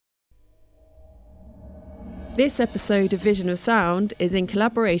This episode of Vision of Sound is in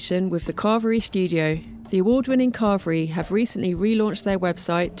collaboration with the Carvery Studio. The award-winning Carvery have recently relaunched their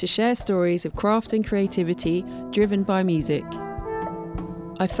website to share stories of craft and creativity driven by music.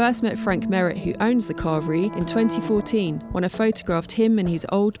 I first met Frank Merritt, who owns the Carvery, in 2014 when I photographed him and his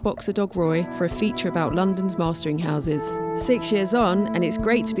old boxer dog Roy for a feature about London's mastering houses. 6 years on, and it's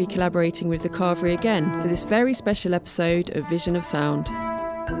great to be collaborating with the Carvery again for this very special episode of Vision of Sound.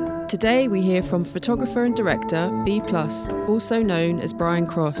 Today we hear from photographer and director B+, also known as Brian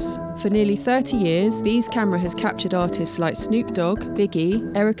Cross. For nearly 30 years, B's camera has captured artists like Snoop Dogg, Biggie,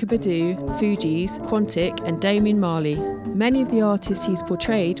 Erykah Badu, Fugees, Quantic and Damian Marley. Many of the artists he's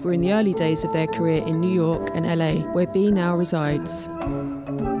portrayed were in the early days of their career in New York and LA, where B now resides.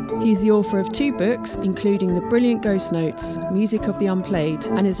 He's the author of 2 books, including The Brilliant Ghost Notes, Music of the Unplayed,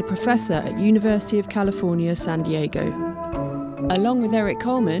 and is a professor at University of California, San Diego. Along with Eric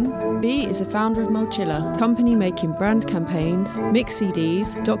Coleman, B is a founder of Molchilla, company making brand campaigns, mix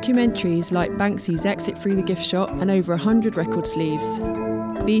CDs, documentaries like Banksy's Exit Through the Gift Shop, and over 100 record sleeves.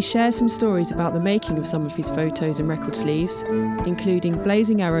 B shares some stories about the making of some of his photos and record sleeves, including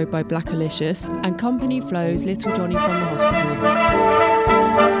Blazing Arrow by Blackalicious and Company Flow's Little Johnny from the Hospital.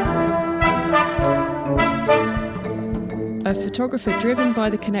 A photographer driven by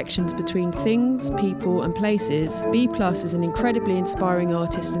the connections between things, people and places, B+ is an incredibly inspiring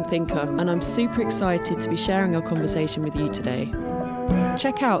artist and thinker, and I'm super excited to be sharing our conversation with you today.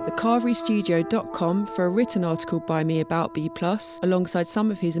 Check out thecarverystudio.com for a written article by me about B+, alongside some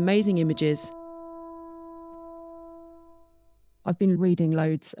of his amazing images. I've been reading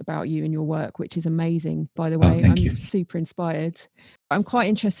loads about you and your work, which is amazing, by the way. Thank you. Super inspired. I'm quite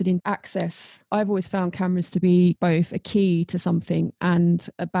interested in access. I've always found cameras to be both a key to something and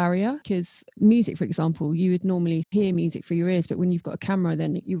a barrier, because music, for example, you would normally hear music through your ears, but when you've got a camera,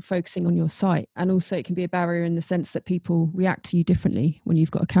 then you're focusing on your sight. And also it can be a barrier in the sense that people react to you differently when you've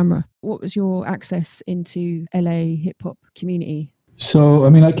got a camera. What was your access into LA hip hop community? So,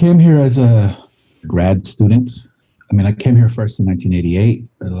 I came here as a grad student. I came here first in 1988,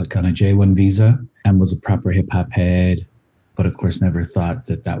 like on a J1 visa, and was a proper hip hop head, but of course never thought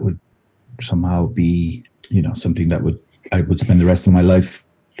that that would somehow be, something that I would spend the rest of my life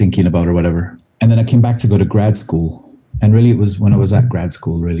thinking about or whatever. And then I came back to go to grad school. And really it was when I was at grad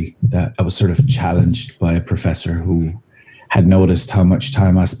school, really, that I was sort of challenged by a professor who had noticed how much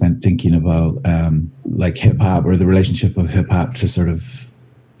time I spent thinking about like hip hop or the relationship of hip hop to sort of,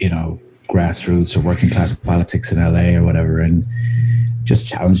 grassroots or working class politics in LA or whatever, and just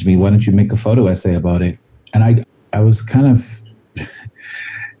challenged me, why don't you make a photo essay about it? And I was kind of,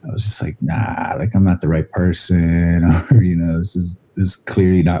 I was just like, nah, like I'm not the right person, or, this is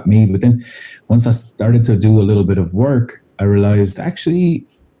clearly not me. But then once I started to do a little bit of work, I realized actually,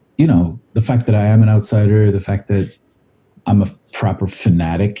 the fact that I am an outsider, the fact that I'm a proper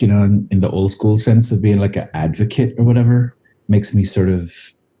fanatic, in the old school sense of being like an advocate or whatever, makes me sort of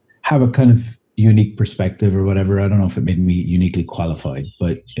have a kind of unique perspective or whatever. I don't know if it made me uniquely qualified,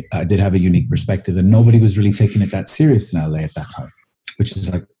 but I did have a unique perspective, and nobody was really taking it that serious in LA at that time, which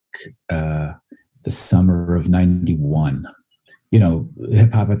is like the summer of 91.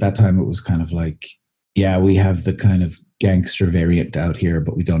 Hip hop at that time, it was kind of like, yeah, we have the kind of gangster variant out here,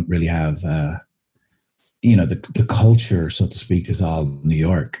 but we don't really have, the culture, so to speak, is all New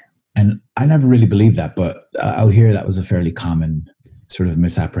York. And I never really believed that, but out here, that was a fairly common sort of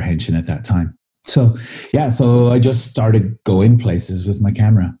misapprehension at that time. So I just started going places with my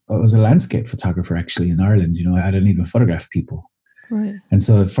camera. I was a landscape photographer actually in Ireland. I didn't even photograph people. Right. And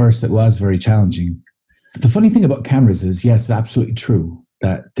so at first it was very challenging. The funny thing about cameras is, yes, absolutely true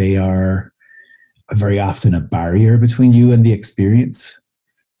that they are very often a barrier between you and the experience.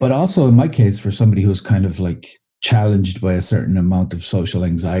 But also in my case, for somebody who's kind of like challenged by a certain amount of social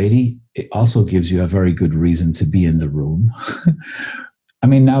anxiety, it also gives you a very good reason to be in the room.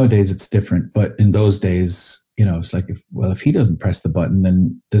 Nowadays it's different, but in those days, it's like, if he doesn't press the button,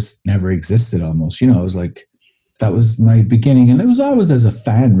 then this never existed almost. It was like, that was my beginning. And it was always as a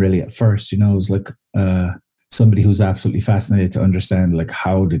fan really at first, it was like somebody who's absolutely fascinated to understand, like,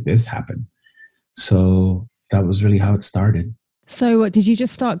 how did this happen? So that was really how it started. So did you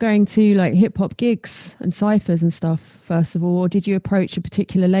just start going to like hip hop gigs and cyphers and stuff first of all, or did you approach a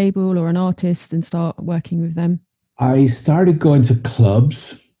particular label or an artist and start working with them? I started going to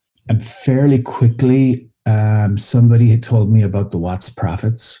clubs, and fairly quickly somebody had told me about the Watts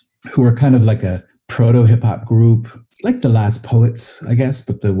Prophets, who were kind of like a proto hip hop group, like the Last Poets, I guess,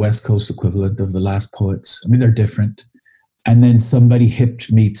 but the West Coast equivalent of the Last Poets. They're different. And then somebody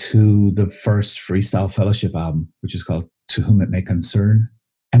hipped me to the first Freestyle Fellowship album, which is called To Whom It May Concern.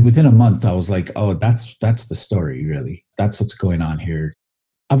 And within a month, I was like, oh, that's the story, really. That's what's going on here.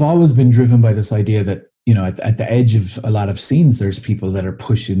 I've always been driven by this idea that, at the edge of a lot of scenes, there's people that are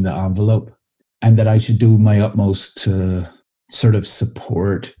pushing the envelope, and that I should do my utmost to sort of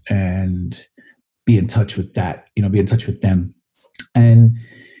support and be in touch with that, be in touch with them. And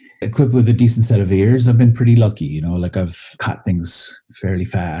equipped with a decent set of ears, I've been pretty lucky, like I've caught things fairly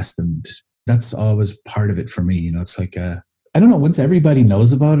fast. And that's always part of it for me. It's like, I don't know, once everybody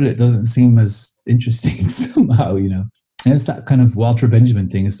knows about it, it doesn't seem as interesting somehow, And it's that kind of Walter Benjamin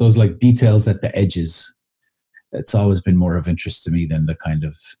thing. It's those like details at the edges. It's always been more of interest to me than the kind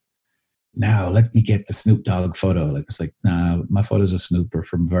of, now let me get the Snoop Dogg photo. Like, it's like, nah, my photos of Snoop are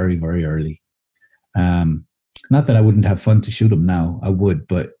from very, very early. Not that I wouldn't have fun to shoot them now, I would,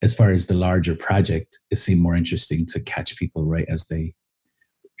 but as far as the larger project, it seemed more interesting to catch people right as they,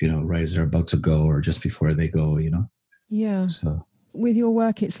 right as they're about to go or just before they go, Yeah. So with your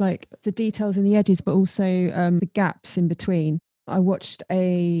work, it's like the details in the edges, but also the gaps in between. I watched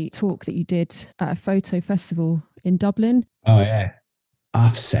a talk that you did at a photo festival in Dublin. Oh, yeah.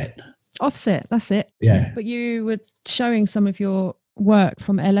 Offset, that's it. Yeah. But you were showing some of your work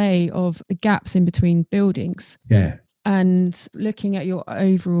from LA of the gaps in between buildings. Yeah. And looking at your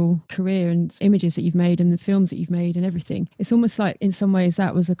overall career and images that you've made and the films that you've made and everything, it's almost like in some ways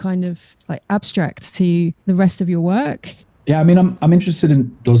that was a kind of like abstract to the rest of your work. Yeah, I mean, I'm interested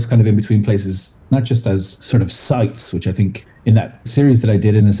in those kind of in-between places, not just as sort of sites, which I think in that series that I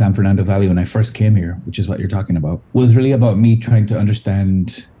did in the San Fernando Valley when I first came here, which is what you're talking about, was really about me trying to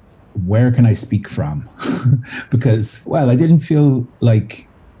understand where can I speak from? Because, well, I didn't feel like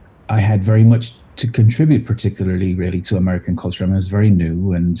I had very much to contribute particularly really to American culture. I mean, I was very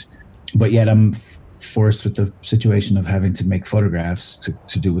new, but yet I'm forced with the situation of having to make photographs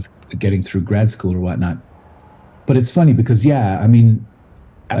to do with getting through grad school or whatnot. But it's funny because, yeah, I mean,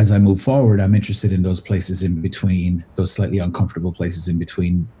 as I move forward, I'm interested in those places in between, those slightly uncomfortable places in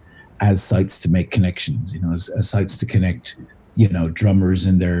between, as sites to make connections, as sites to connect, drummers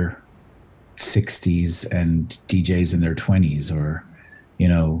in their 60s and DJs in their 20s, or,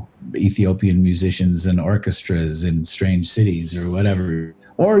 Ethiopian musicians and orchestras in strange cities or whatever.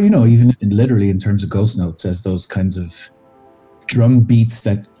 Or, even literally in terms of Ghost Notes, as those kinds of drum beats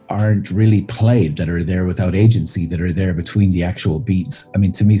that aren't really played, that are there without agency, that are there between the actual beats. I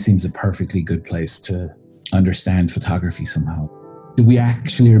mean, to me, seems a perfectly good place to understand photography somehow. Do we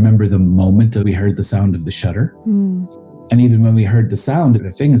actually remember the moment that we heard the sound of the shutter? And even when we heard the sound,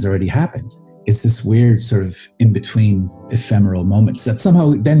 the thing has already happened. It's this weird sort of in-between ephemeral moments that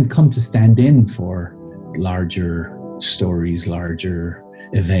somehow then come to stand in for larger stories, larger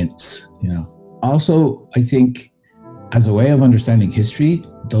events, Also, I think as a way of understanding history,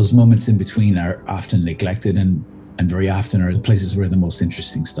 those moments in between are often neglected and very often are the places where the most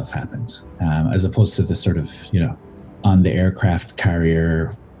interesting stuff happens, as opposed to the sort of, on the aircraft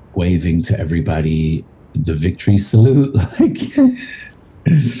carrier waving to everybody, the victory salute.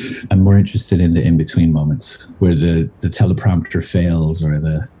 I'm more interested in the in-between moments where the teleprompter fails or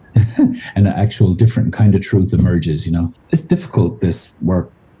and the actual different kind of truth emerges, It's difficult, this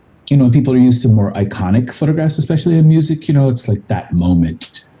work. When people are used to more iconic photographs, especially in music, it's like that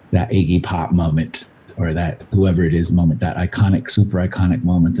moment, that Iggy Pop moment, or that whoever it is moment, that iconic, super iconic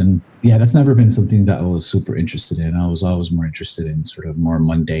moment. And yeah, that's never been something that I was super interested in. I was always more interested in sort of more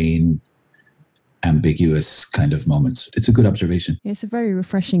mundane, ambiguous kind of moments. It's a good observation. It's a very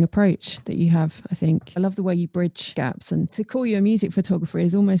refreshing approach that you have, I think. I love the way you bridge gaps, and to call you a music photographer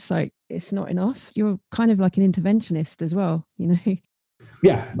is almost like it's not enough. You're kind of like an interventionist as well,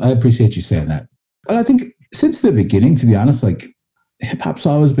 Yeah, I appreciate you saying that. Well, I think since the beginning, to be honest, like hip hop's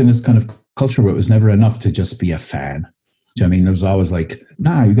always been this kind of culture where it was never enough to just be a fan. Do you know what I mean? There was always like,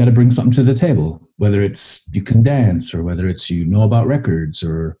 you got to bring something to the table, whether it's you can dance or whether it's about records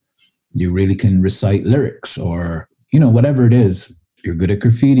or you really can recite lyrics or, whatever it is, you're good at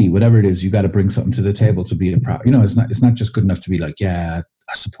graffiti, whatever it is, you got to bring something to the table to be it's not just good enough to be like, yeah,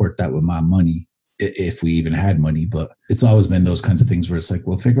 I support that with my money, if we even had money. But it's always been those kinds of things where it's like,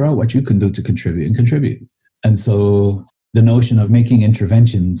 well, figure out what you can do to contribute. And so the notion of making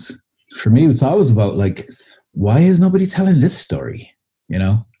interventions, for me, it's always about like, why is nobody telling this story?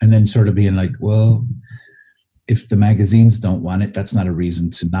 And then sort of being like, well, if the magazines don't want it, that's not a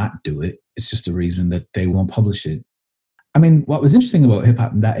reason to not do it. It's just a reason that they won't publish it. I mean, what was interesting about hip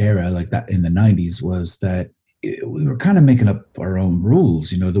hop in that era, like that in the 90s, was that we were kind of making up our own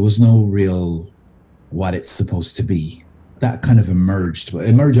rules. There was no real what it's supposed to be. that kind of emerged. It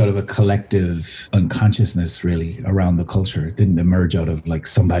emerged out of a collective unconsciousness, really, around the culture. It didn't emerge out of like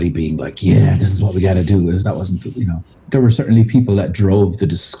somebody being like, yeah, this is what we got to do. That wasn't, there were certainly people that drove the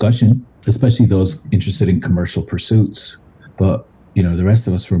discussion, especially those interested in commercial pursuits. But, the rest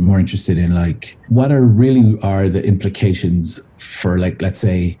of us were more interested in like, what are the implications for, like, let's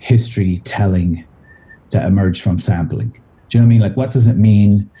say, history telling that emerged from sampling? Do you know what I mean? Like, what does it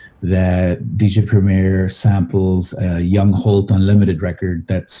mean that DJ Premier samples a Young Holt Unlimited record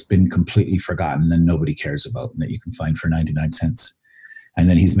that's been completely forgotten and nobody cares about, and that you can find for 99 cents? And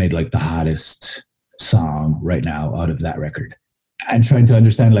then he's made like the hottest song right now out of that record. And trying to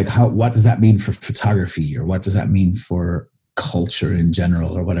understand like what does that mean for photography, or what does that mean for culture in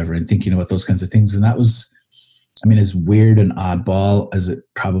general, or whatever, and thinking about those kinds of things. And that was, as weird and oddball as it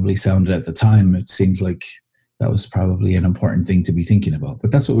probably sounded at the time, it seems like that was probably an important thing to be thinking about.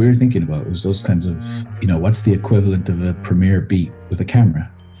 But that's what we were thinking about, was those kinds of, what's the equivalent of a Premiere beat with a camera?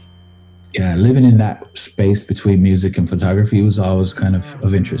 Yeah, living in that space between music and photography was always kind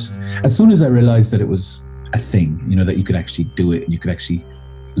of interest. As soon as I realized that it was a thing, that you could actually do it and you could actually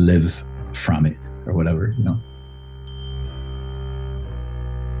live from it or whatever,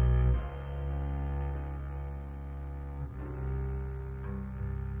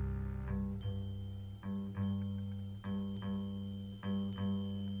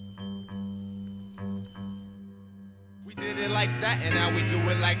 We did it like that, and now we do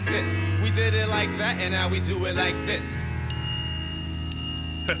it like this. We did it like that, and now we do it like this.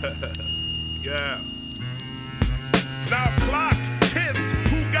 Yeah. Now clock, kids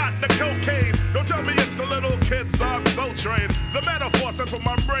who got the cocaine. Don't tell me it's the little kids on Soul Train. The metaphor sent from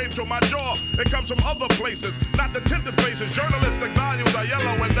my brain to my jaw. It comes from other places, not the tinted faces. Journalistic values are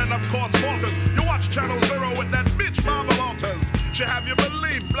yellow, and then of course falters. You watch Channel Zero with that bitch Marvel Alters. Should have you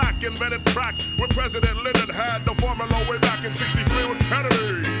believe black invented crack when President Lyndon had the formula way back in 63 with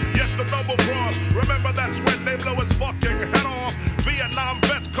Kennedy. Yes, the double cross. Remember that's when they blow his fucking head off. Vietnam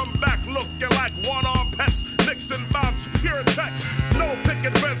vets come back looking like one-armed pets. Nixon bounce, pure text. No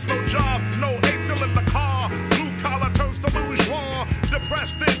picket fence, no job, no eight-till in the car. Blue collar turns to bourgeois.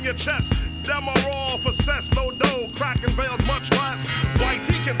 Depressed in your chest. Demo raw for cess, no dough. Cracking veils much less. White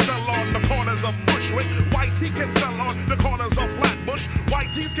he can sell on the corners of Bushwick. White he can sell on the corners of Flatbush.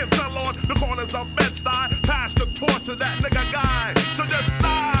 White tees can sell on the corners of Bed-Stuy. Pass the torch to that nigga guy. So just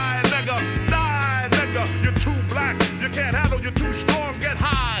die, nigga. Die, nigga. You're too black. You can't handle. You're too strong. Get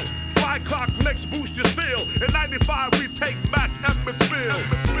high. Fly clock next boost your steel. In 95 we take back Emmetsville.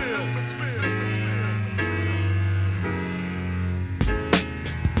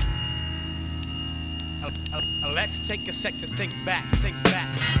 Let's take a sec to think back.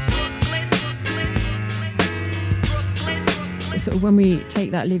 Sort of when we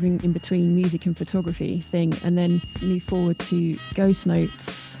take that living in between music and photography thing and then move forward to Ghost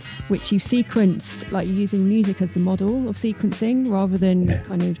Notes, which you sequenced, like using music as the model of sequencing rather than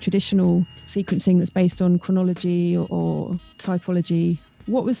kind of traditional sequencing that's based on chronology or typology.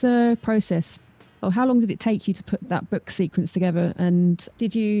 What was the process? Or how long did it take you to put that book sequence together? And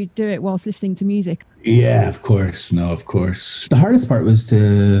did you do it whilst listening to music? Yeah, of course. No, of course. The hardest part was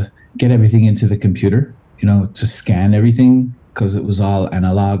to get everything into the computer, to scan everything, because it was all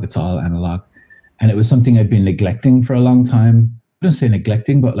analog. It's all analog. And it was something I'd been neglecting for a long time. I don't say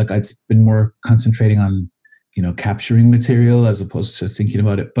neglecting, but like I'd been more concentrating on, capturing material as opposed to thinking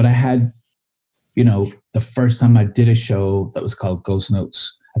about it. But I had, the first time I did a show that was called Ghost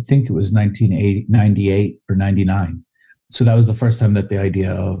Notes, I think it was 1998 or 99. So that was the first time that the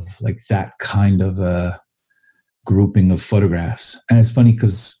idea of like that kind of a grouping of photographs. And it's funny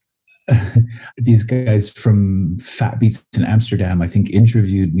because these guys from Fat Beats in Amsterdam, I think,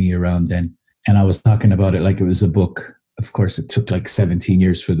 interviewed me around then. And I was talking about it like it was a book. Of course, it took like 17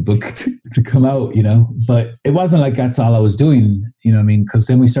 years for the book to come out, but it wasn't like that's all I was doing, because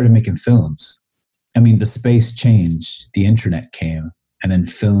then we started making films. The space changed, the internet came, and then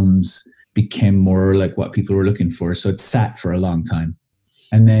films became more like what people were looking for. So it sat for a long time.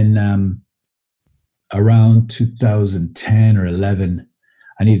 And then around 2010 or 11,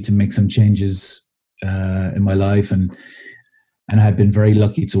 I needed to make some changes in my life. And I had been very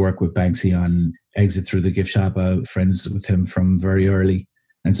lucky to work with Banksy on Exit Through the Gift Shop. Friends with him from very early.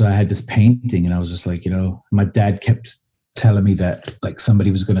 And so I had this painting and I was just like, my dad kept telling me that like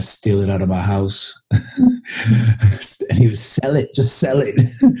somebody was going to steal it out of my house and he would sell it, just sell it.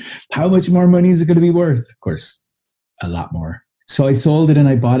 How much more money is it going to be worth? Of course, a lot more. So I sold it and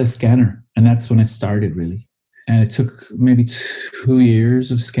I bought a scanner, and that's when it started really. And it took maybe 2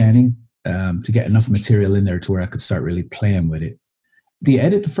 years of scanning to get enough material in there to where I could start really playing with it.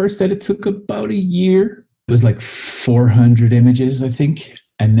 The first edit took about a year. It was like 400 images, I think.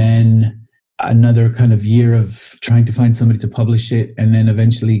 And then another kind of year of trying to find somebody to publish it. And then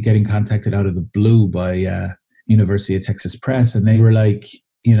eventually getting contacted out of the blue by University of Texas Press. And they were like,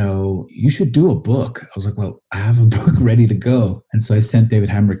 you know, you should do a book. I was like, well, I have a book ready to go. And so I sent David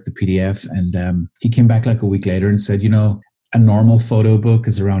Hamrick the PDF, and he came back like a week later and said, you know, a normal photo book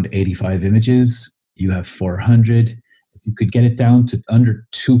is around 85 images. You have 400. If you could get it down to under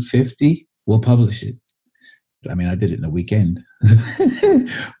 250, we'll publish it. I mean, I did it in a weekend.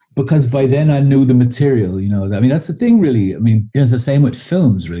 Because by then I knew the material, you know. I mean, that's the thing, really. I mean, it's the same with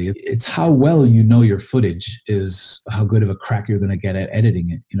films, really. It's how well you know your footage is how good of a crack you're going to get at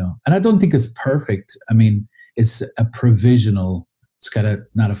editing it, you know. And I don't think it's perfect. I mean, it's a provisional, it's got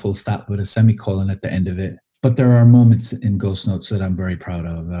not a full stop, but a semicolon at the end of it. But there are moments in Ghost Notes that I'm very proud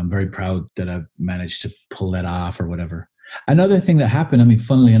of. I'm very proud that I've managed to pull that off or whatever. Another thing that happened, I mean,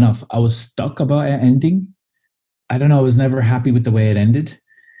 funnily enough, I was stuck about it ending. I don't know, I was never happy with the way it ended.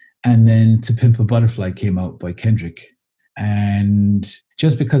 And then To Pimp a Butterfly came out by Kendrick. And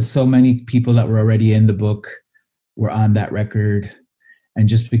just because so many people that were already in the book were on that record, and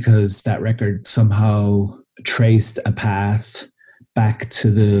just because that record somehow traced a path back to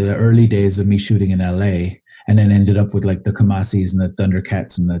the early days of me shooting in LA, and then ended up with like the Kamasis and the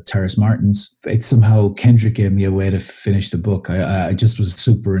Thundercats and the Terrace Martins, it somehow Kendrick gave me a way to finish the book. I just was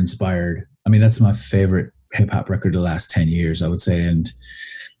super inspired. I mean, that's my favorite hip hop record the last 10 years, I would say. And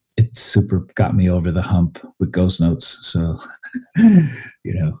it super got me over the hump with Ghost Notes. So,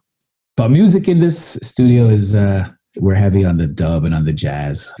 you know, but music in this studio is, we're heavy on the dub and on the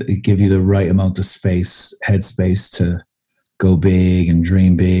jazz. It give you the right amount of space, headspace to go big and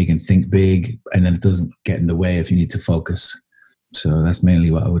dream big and think big. And then it doesn't get in the way if you need to focus. So that's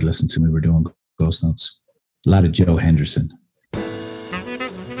mainly what I would listen to when we were doing Ghost Notes. A lot of Joe Henderson.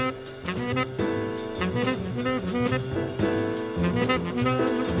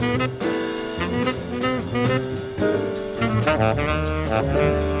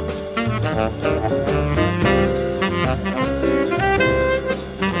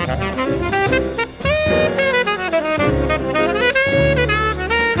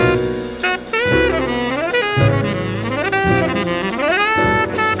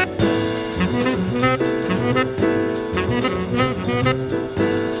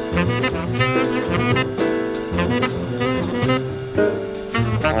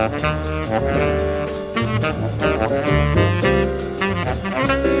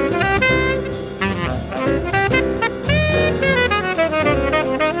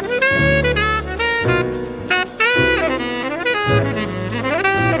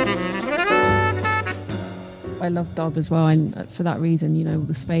 I love dub as well, and for that reason, you know, all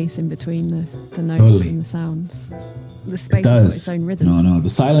the space in between the notes Totally. and the sounds. The space has got its own rhythm. No, the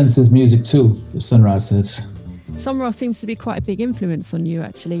silence is music too, as Sun Ra says. Sun Ra seems to be quite a big influence on you,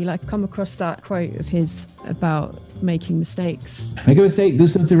 actually. Like, come across that quote of his about making mistakes. Make a mistake, do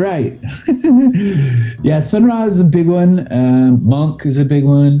something right. Yeah, Sun Ra is a big one. Monk is a big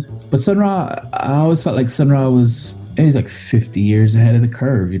one. But Sun Ra, I always felt like Sun Ra he's like 50 years ahead of the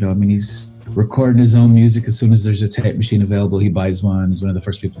curve, you know. I mean, he's recording his own music. As soon as there's a tape machine available, he buys one. He's one of the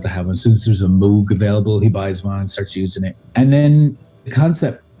first people to have one. As soon as there's a Moog available, he buys one, starts using it. And then the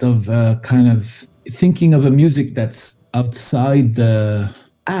concept of kind of thinking of a music that's outside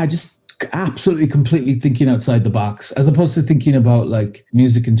just absolutely completely thinking outside the box, as opposed to thinking about like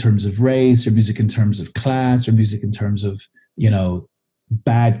music in terms of race or music in terms of class or music in terms of, you know,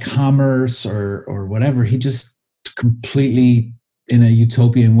 bad commerce or whatever. He just completely, in a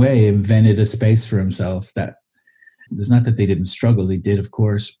utopian way, invented a space for himself that it's not that they didn't struggle. They did, of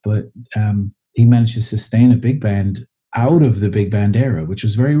course, but he managed to sustain a big band out of the big band era, which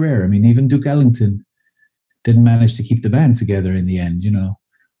was very rare. I mean, even Duke Ellington didn't manage to keep the band together in the end, you know,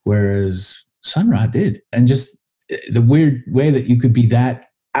 whereas Sun Ra did. And just the weird way that you could be that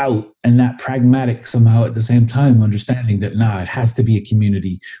out and that pragmatic somehow at the same time, understanding that, it has to be a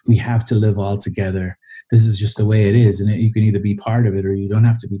community. We have to live all together. This is just the way it is. And you can either be part of it or you don't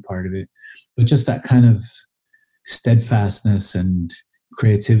have to be part of it. But just that kind of steadfastness and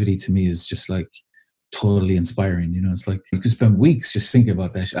creativity to me is just like totally inspiring. You know, it's like you could spend weeks just thinking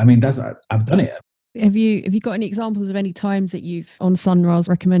about that. I mean, I've done it. Have you got any examples of any times that you've, on Sun Ra's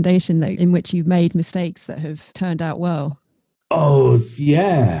recommendation, though, in which you've made mistakes that have turned out well? Oh,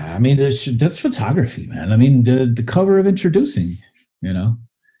 yeah. I mean, that's photography, man. I mean, the cover of Introducing, you know,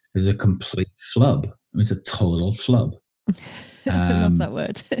 is a complete flub. I mean, it's a total flub. I love that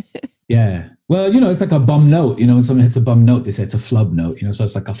word. Yeah. Well, you know, it's like a bum note. You know, when someone hits a bum note, they say it's a flub note. You know, so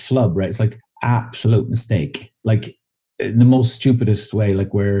it's like a flub, right? It's like absolute mistake. Like in the most stupidest way,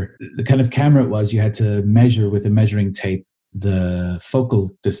 like where the kind of camera it was, you had to measure with a measuring tape the focal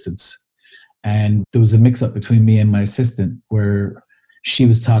distance. And there was a mix-up between me and my assistant where she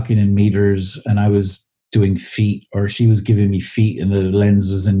was talking in meters and I was doing feet, or she was giving me feet and the lens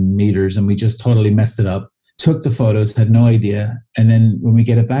was in meters, and we just totally messed it up. Took the photos, had no idea. And then when we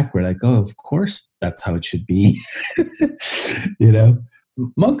get it back, we're like, oh, of course, that's how it should be. You know,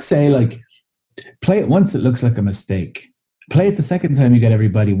 monks say, like, play it once, it looks like a mistake. Play it the second time, you get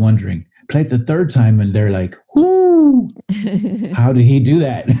everybody wondering. Play it the third time and they're like, whoo, how did he do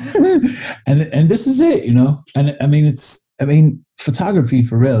that? and this is it, you know? And I mean, photography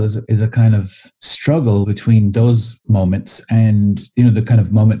for real is a kind of struggle between those moments and, you know, the kind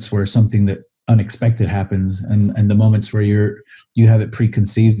of moments where something that unexpected happens and the moments where you have it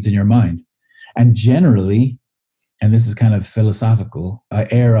preconceived in your mind. And generally, and this is kind of philosophical, I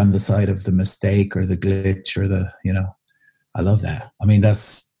err on the side of the mistake or the glitch or the, you know, I love that. I mean,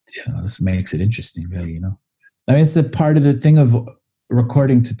 this makes it interesting, really, you know. I mean, it's the part of the thing of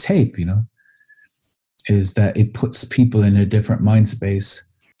recording to tape, you know, is that it puts people in a different mind space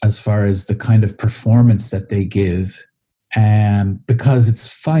as far as the kind of performance that they give. And because it's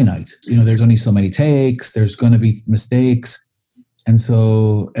finite, you know, there's only so many takes, there's going to be mistakes. And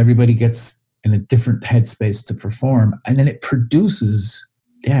so everybody gets in a different headspace to perform. And then it produces,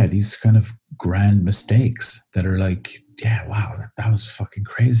 these kind of grand mistakes that are like, wow, that was fucking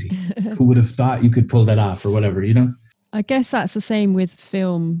crazy. Who would have thought you could pull that off or whatever, you know? I guess that's the same with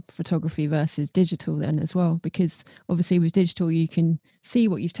film photography versus digital then as well, because obviously with digital, you can see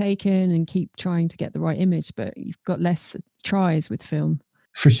what you've taken and keep trying to get the right image, but you've got less tries with film.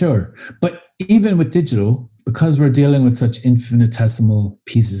 For sure. But even with digital, because we're dealing with such infinitesimal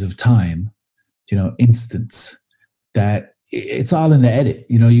pieces of time, you know, instants, that it's all in the edit.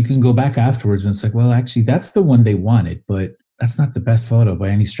 You know, you can go back afterwards and it's like, well, actually, that's the one they wanted, but that's not the best photo by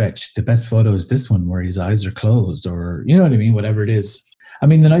any stretch. The best photo is this one where his eyes are closed, or, you know what I mean? Whatever it is. I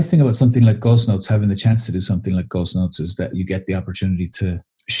mean, the nice thing about something like Ghost Notes, having the chance to do something like Ghost Notes, is that you get the opportunity to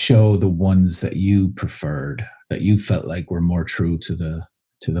show the ones that you preferred, that you felt like were more true to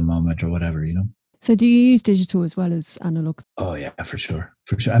the moment or whatever, you know? So do you use digital as well as analog? Oh yeah, for sure.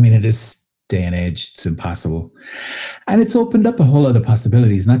 For sure. I mean, in this day and age, it's impossible. And it's opened up a whole lot of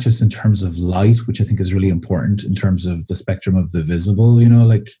possibilities, not just in terms of light, which I think is really important in terms of the spectrum of the visible, you know,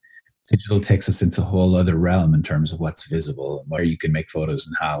 like digital takes us into a whole other realm in terms of what's visible and where you can make photos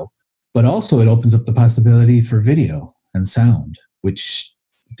and how. But also it opens up the possibility for video and sound, which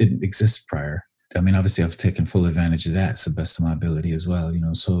didn't exist prior. I mean, obviously I've taken full advantage of that. It's the best of my ability as well, you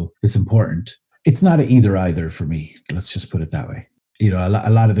know, so it's important. It's not an either for me. Let's just put it that way. You know, a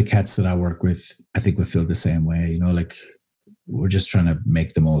lot of the cats that I work with, I think we feel the same way, you know, like we're just trying to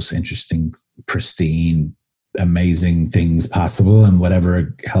make the most interesting, pristine, amazing things possible. And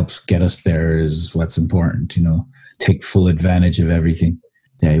whatever helps get us there is what's important, you know, take full advantage of everything.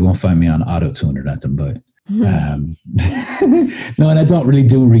 Yeah, you won't find me on auto-tune or nothing, but no, and I don't really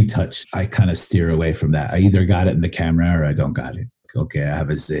do retouch. I kind of steer away from that. I either got it in the camera or I don't got it. Okay, I have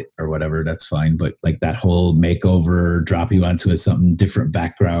a zit or whatever, that's fine. But like that whole makeover, drop you onto something different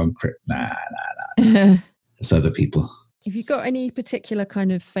background, nah. It's other people. Have you got any particular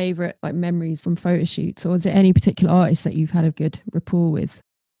kind of favorite like memories from photo shoots, or is there any particular artist that you've had a good rapport with?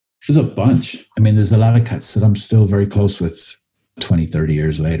 There's a bunch. I mean, there's a lot of cats that I'm still very close with 20, 30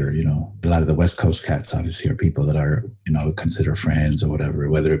 years later, you know. A lot of the West Coast cats obviously are people that are, you know, consider friends or whatever,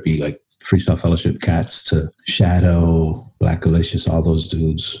 whether it be like Freestyle Fellowship cats to Shadow, Black Alicious, all those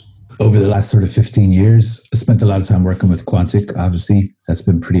dudes. Over the last sort of 15 years, I spent a lot of time working with Quantic, obviously. That's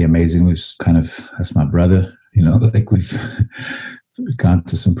been pretty amazing. That's my brother, you know, like we've gone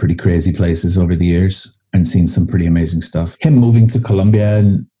to some pretty crazy places over the years and seen some pretty amazing stuff. Him moving to Colombia,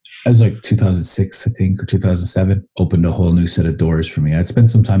 and it was like 2006, I think, or 2007, opened a whole new set of doors for me. I'd spent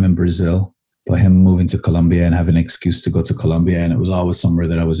some time in Brazil, but him moving to Colombia and having an excuse to go to Colombia, and it was always somewhere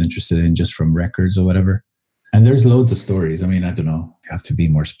that I was interested in just from records or whatever. And there's loads of stories. I mean, I don't know. You have to be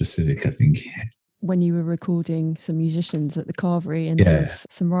more specific, I think. When you were recording some musicians at the Carvery and there was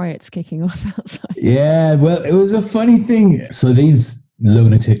some riots kicking off outside. Yeah, well, it was a funny thing. So these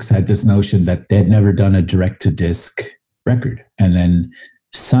lunatics had this notion that they'd never done a direct-to-disc record. And then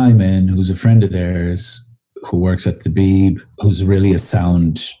Simon, who's a friend of theirs, who works at the Beeb, who's really a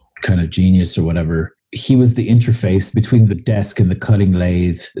sound kind of genius or whatever, he was the interface between the desk and the cutting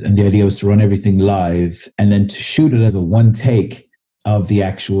lathe. And the idea was to run everything live and then to shoot it as a one take of the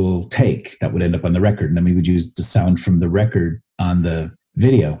actual take that would end up on the record. And then we would use the sound from the record on the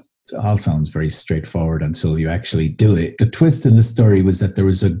video. It all sounds very straightforward until you actually do it. The twist in the story was that there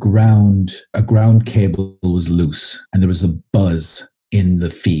was a ground cable was loose and there was a buzz in the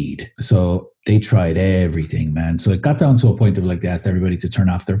feed. So they tried everything, man. So it got down to a point of like they asked everybody to turn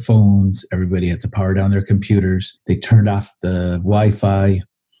off their phones. Everybody had to power down their computers. They turned off the Wi-Fi.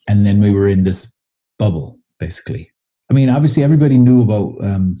 And then we were in this bubble, basically. I mean, obviously everybody knew about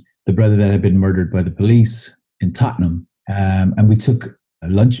the brother that had been murdered by the police in Tottenham. And we took a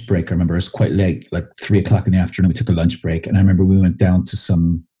lunch break. I remember it was quite late, like 3:00 in the afternoon. We took a lunch break. And I remember we went down to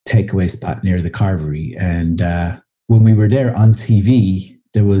some takeaway spot near the Carvery. And when we were there on TV,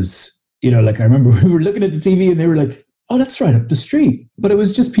 there was, like I remember we were looking at the TV and they were like, oh, that's right up the street. But it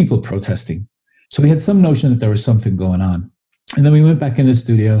was just people protesting. So we had some notion that there was something going on. And then we went back in the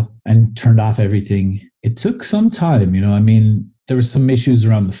studio and turned off everything. It took some time, I mean, there were some issues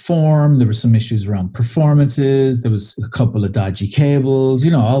around the form. There were some issues around performances. There was a couple of dodgy cables,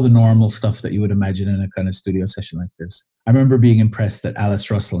 all the normal stuff that you would imagine in a kind of studio session like this. I remember being impressed that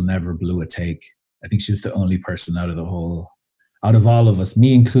Alice Russell never blew a take. I think she was the only person out of all of us,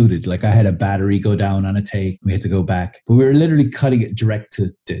 me included. Like I had a battery go down on a take. We had to go back. But we were literally cutting it direct to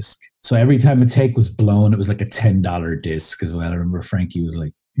disc. So every time a take was blown, it was like a $10 disc as well. I remember Frankie was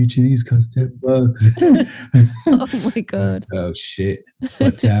like, each of these costs $10. Oh my God. Oh shit.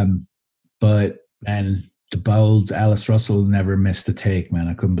 But man, the bold Alice Russell never missed a take, man.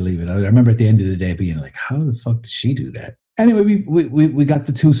 I couldn't believe it. I remember at the end of the day being like, how the fuck did she do that? Anyway, we got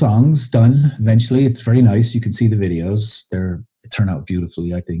the 2 songs done eventually. It's very nice. You can see the videos. They turn out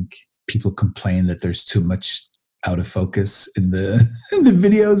beautifully. I think people complain that there's too much out of focus in the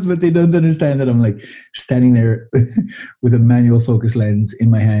videos, but they don't understand that I'm like standing there with a manual focus lens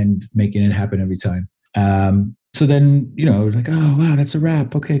in my hand, making it happen every time. So then, like, oh, wow, that's a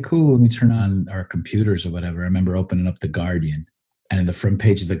wrap. Okay, cool. And we turn on our computers or whatever. I remember opening up The Guardian, and the front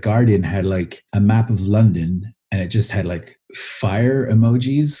page of The Guardian had like a map of London, and it just had like fire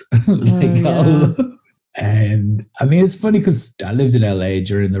emojis. And I mean, it's funny because I lived in LA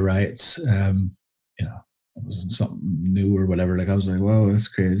during the riots. It wasn't something new or whatever. Like I was like, whoa, that's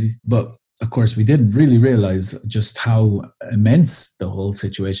crazy. But of course, we didn't really realize just how immense the whole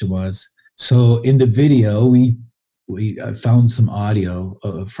situation was. So in the video, we found some audio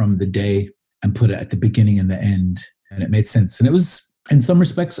from the day and put it at the beginning and the end, and it made sense. And it was, in some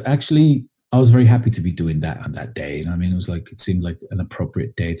respects, actually, I was very happy to be doing that on that day. I mean, it seemed like an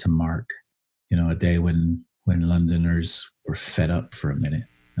appropriate day to mark, a day when Londoners were fed up for a minute.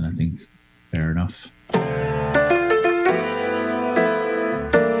 And I think fair enough.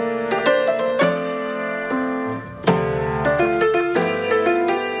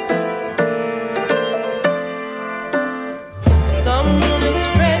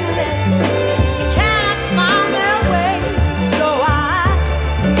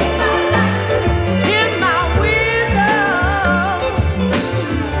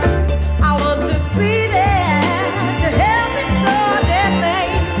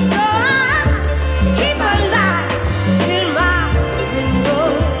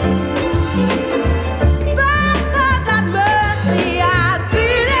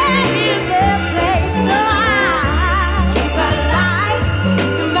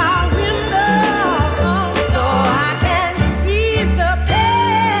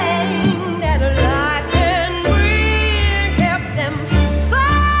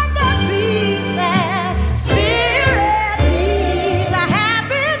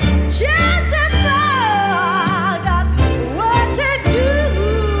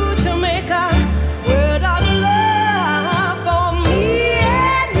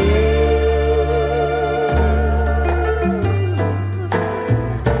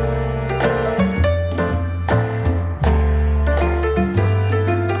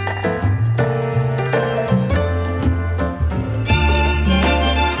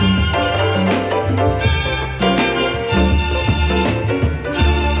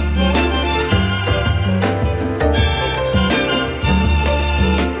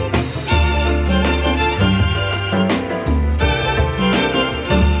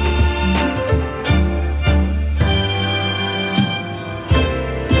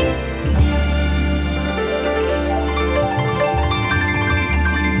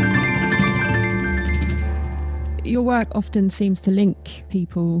 Your work often seems to link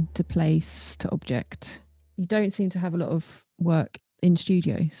people to place, to object. You don't seem to have a lot of work in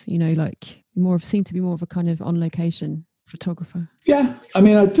studios, like seem to be more of a kind of on location photographer. Yeah, I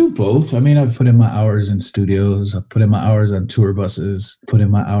mean, I do both. I mean, I've put in my hours in studios. I've put in my hours on tour buses, put in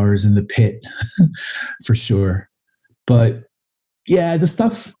my hours in the pit for sure. But Yeah, the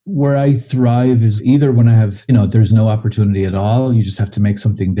stuff where I thrive is either when I have, there's no opportunity at all, you just have to make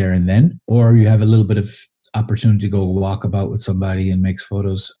something there and then, or you have a little bit of opportunity to go walk about with somebody and makes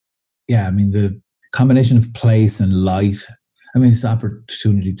photos. Yeah, I mean, the combination of place and light, I mean, it's the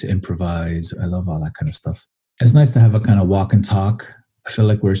opportunity to improvise. I love all that kind of stuff. It's nice to have a kind of walk and talk. I feel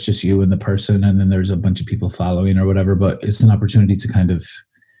like where it's just you and the person and then there's a bunch of people following or whatever, but it's an opportunity to kind of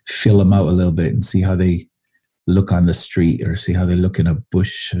fill them out a little bit and see how they look on the street or see how they look in a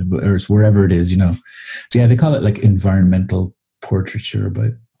bush or wherever it is, So yeah, they call it like environmental portraiture,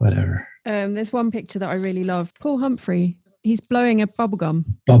 but whatever. There's one picture that I really love. Paul Humphrey, he's blowing a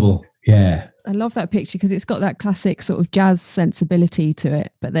bubble. Yeah. I love that picture because it's got that classic sort of jazz sensibility to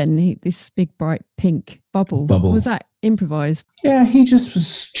it. But then this big bright pink bubble. Was that improvised? Yeah, he just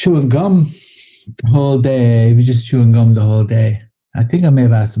was chewing gum the whole day. He was just chewing gum the whole day. I think I may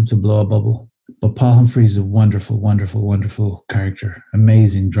have asked him to blow a bubble. But Paul Humphrey is a wonderful, wonderful, wonderful character.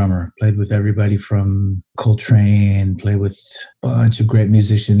 Amazing drummer. Played with everybody from Coltrane, played with a bunch of great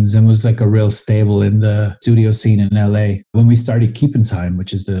musicians, and was like a real stable in the studio scene in LA. When we started Keeping Time,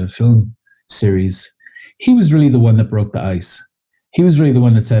 which is the film series, he was really the one that broke the ice. He was really the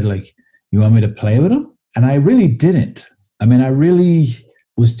one that said, like, you want me to play with him? And I really didn't. I mean, I really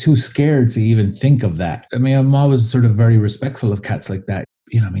was too scared to even think of that. I mean, I'm always sort of very respectful of cats like that.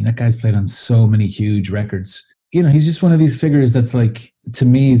 That guy's played on so many huge records. He's just one of these figures that's like, to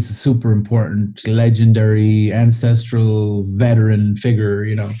me, he's a super important, legendary, ancestral, veteran figure,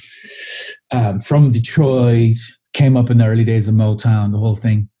 from Detroit, came up in the early days of Motown, the whole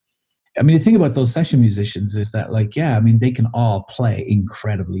thing. I mean, the thing about those session musicians is that, like, yeah, I mean, they can all play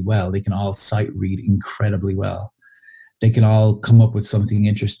incredibly well. They can all sight read incredibly well. They can all come up with something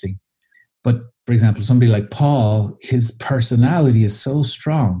interesting. But for example, somebody like Paul, his personality is so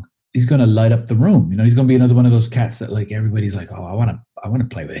strong. He's going to light up the room. He's going to be another one of those cats that, like, everybody's like, oh, I want to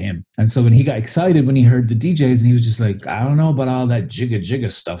play with him. And so when he got excited when he heard the DJs, and he was just like, I don't know about all that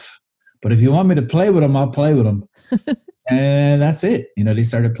jigga stuff, but if you want me to play with him, I'll play with him. And that's it. They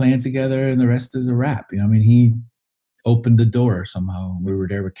started playing together, and the rest is a wrap. He opened the door somehow. We were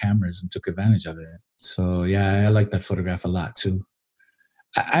there with cameras and took advantage of it. So yeah, I like that photograph a lot too.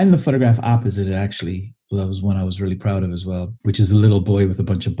 And the photograph opposite it, actually, that was one I was really proud of as well, which is a little boy with a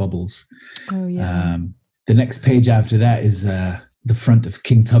bunch of bubbles. Oh, yeah. The next page after that is the front of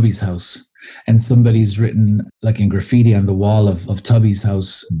King Tubby's house. And somebody's written, like in graffiti on the wall of Tubby's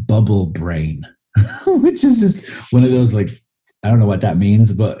house, Bubble Brain, which is just one of those, like, I don't know what that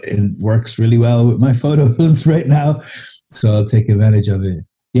means, but it works really well with my photos right now. So I'll take advantage of it.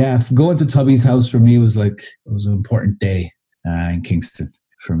 Yeah, going to Tubby's house for me was an important day in Kingston.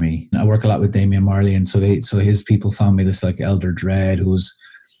 For me, I work a lot with Damian Marley, and so his people found me this, like, Elder Dread, who was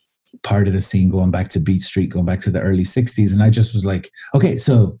part of the scene going back to Beat Street, going back to the early 60s. And I just was like, okay,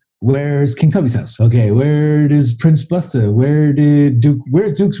 so where's King Tubby's house? Okay, where is Prince Busta?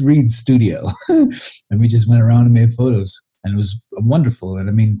 Where's Duke Reed's studio? And we just went around and made photos, and it was wonderful. And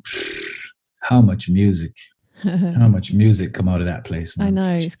I mean, how much music come out of that place, man. I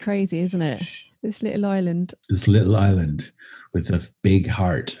know, it's crazy, isn't it? This little island with a big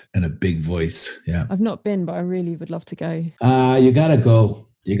heart and a big voice. Yeah. I've not been, but I really would love to go. You gotta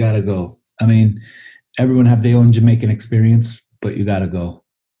go. I mean, everyone have their own Jamaican experience, but you gotta go.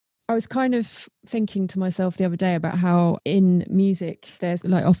 I was kind of thinking to myself the other day about how in music, there's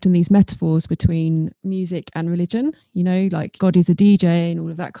like often these metaphors between music and religion, like God is a DJ and all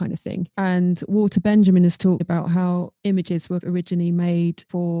of that kind of thing. And Walter Benjamin has talked about how images were originally made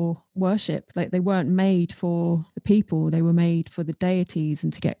for worship. Like, they weren't made for the people, they were made for the deities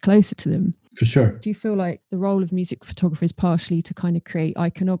and to get closer to them. For sure. Do you feel like the role of music photographer is partially to kind of create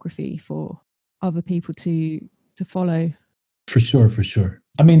iconography for other people to follow? For sure.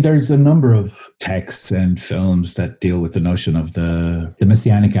 I mean, there's a number of texts and films that deal with the notion of the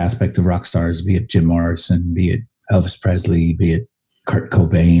messianic aspect of rock stars, be it Jim Morrison, be it Elvis Presley, be it Kurt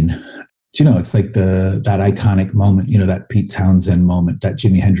Cobain. It's like that iconic moment, that Pete Townsend moment, that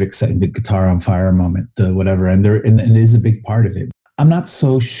Jimi Hendrix setting the guitar on fire moment, whatever. And it is a big part of it. I'm not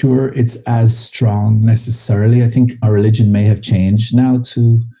so sure it's as strong necessarily. I think our religion may have changed now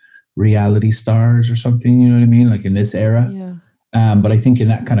to reality stars or something, you know what I mean? Like in this era. Yeah. But I think in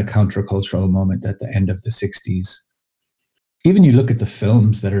that kind of countercultural moment at the end of the 60s, even you look at the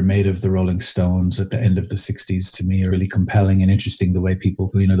films that are made of the Rolling Stones at the end of the 60s, to me are really compelling and interesting. The way people,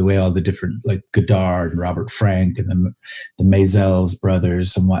 the way all the different, like Godard and Robert Frank and the Maisels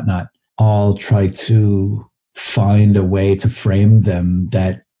brothers and whatnot, all try to find a way to frame them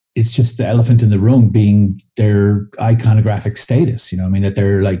that it's just the elephant in the room being their iconographic status, that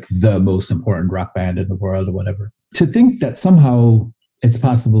they're like the most important rock band in the world or whatever. to think that somehow it's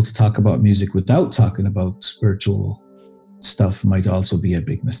possible to talk about music without talking about spiritual stuff might also be a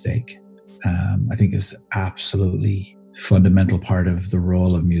big mistake. I think it's absolutely fundamental part of the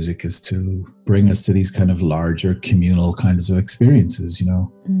role of music is to bring us to these kind of larger communal kinds of experiences, you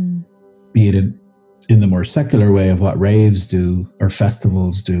know, be it in the more secular way of what raves do or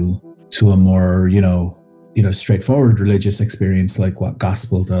festivals do, to a more, you know, straightforward religious experience like what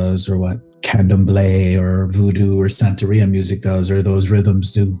gospel does or what candomblé or voodoo or Santeria music does or those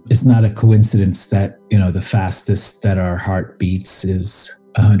rhythms do. It's not a coincidence that, you know, the fastest that our heart beats is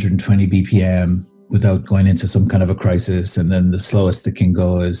 120 BPM without going into some kind of a crisis, and then the slowest it can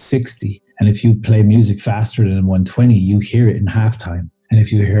go is 60. And if you play music faster than 120, you hear it in half time. And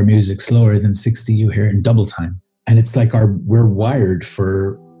if you hear music slower than 60, you hear it in double time. And it's like we're wired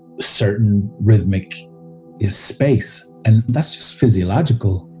for certain rhythmic space, and that's just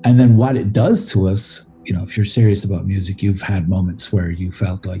physiological. And then what it does to us, you know, if you're serious about music, you've had moments where you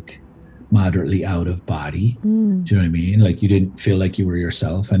felt like moderately out of body. Do you know what I mean? Like you didn't feel like you were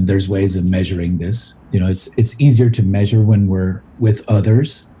yourself. And there's ways of measuring this. You know, it's easier to measure when we're with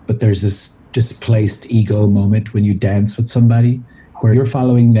others, but there's this displaced ego moment when you dance with somebody where you're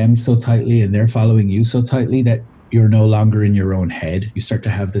following them so tightly and they're following you so tightly that you're no longer in your own head. You start to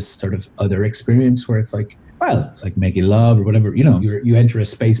have this sort of other experience where it's like, well, it's like making love or whatever, you know, you enter a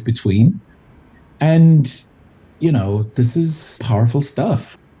space between. And, you know, this is powerful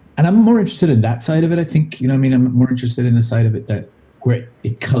stuff. And I'm more interested in that side of it, I think. You know what I mean? I'm more interested in the side of it that where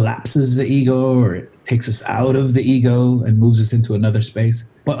it collapses the ego or it takes us out of the ego and moves us into another space.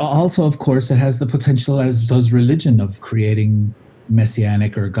 But also, of course, it has the potential, as does religion, of creating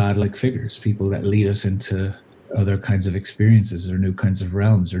messianic or godlike figures, people that lead us into other kinds of experiences or new kinds of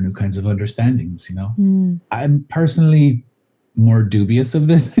realms or new kinds of understandings, you know. I'm personally more dubious of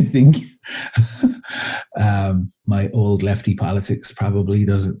this, I think. My old lefty politics probably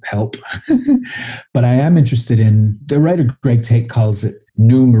doesn't help. But I am interested in, the writer Greg Tate calls it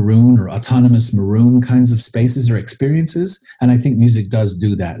new maroon or autonomous maroon kinds of spaces or experiences. And I think music does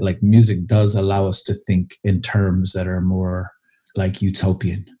do that. Like music does allow us to think in terms that are more like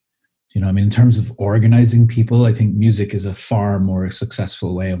utopian. You know, I mean, in terms of organizing people, I think music is a far more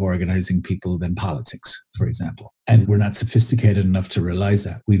successful way of organizing people than politics, for example. And we're not sophisticated enough to realize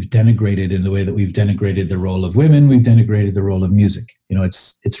that. We've denigrated, in the way that we've denigrated the role of women, we've denigrated the role of music. You know,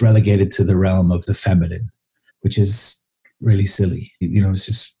 it's relegated to the realm of the feminine, which is really silly. You know, it's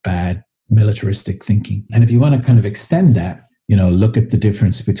just bad militaristic thinking. And if you want to kind of extend that, you know, look at the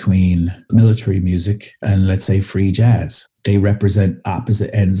difference between military music and, let's say, free jazz. They represent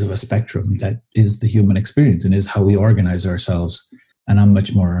opposite ends of a spectrum that is the human experience and is how we organize ourselves. And I'm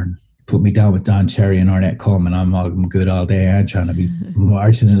much more, put me down with Don Cherry and Ornette Coleman, I'm good all day. I'm trying to be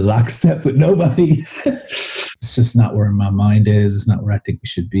marching in lockstep with nobody. It's just not where my mind is. It's not where I think we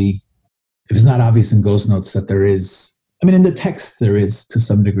should be. If it's not obvious in Ghost Notes that there is, I mean, in the text there is to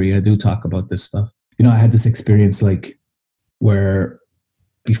some degree. I do talk about this stuff. You know, I had this experience like where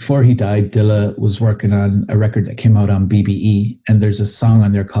before he died, Dilla was working on a record that came out on BBE, and there's a song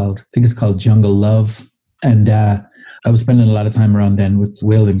on there called, I think it's called Jungle Love. And I was spending a lot of time around then with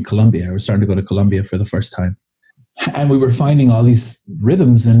Will in Colombia. I was starting to go to Colombia for the first time. And we were finding all these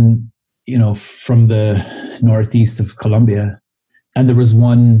rhythms and, you know, from the northeast of Colombia. And there was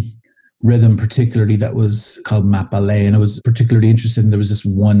one rhythm particularly that was called Mapalé, and I was particularly interested in, there was this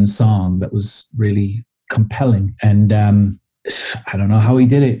one song that was really compelling. And I don't know how he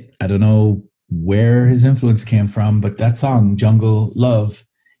did it. I don't know where his influence came from, but that song, Jungle Love,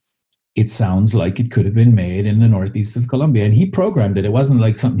 it sounds like it could have been made in the northeast of Colombia. And he programmed it. It wasn't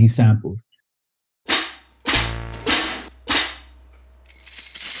like something he sampled.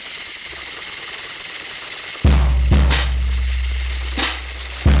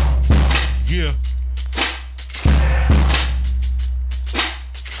 Yeah.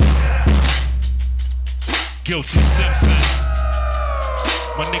 Guilty Simpson.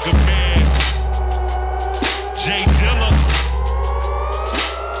 My nigga man, Jay Dilla.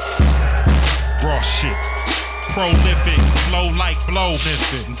 Raw shit. Prolific, flow like blow.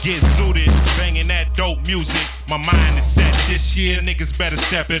 Get suited, banging that dope music. My mind is set this year, niggas better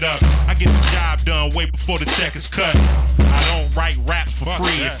step it up. I get the job done way before the check is cut. I don't write raps for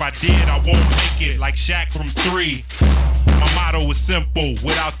free. If I did, I won't make it like Shaq from 3. My motto is simple.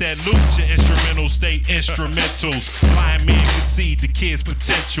 Without that loot, your instrumentals stay instrumentals. Blind men concede the kid's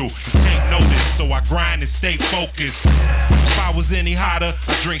potential and take notice, so I grind and stay focused. If I was any hotter,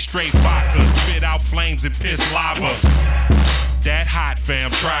 I drink straight vodka, spit out flames and piss lava. That hot, fam,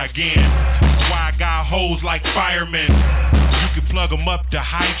 try again. That's why I got hoes like firemen. You can plug them up to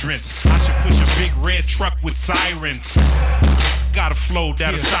hydrants. I should push a big red truck with sirens. Got a flow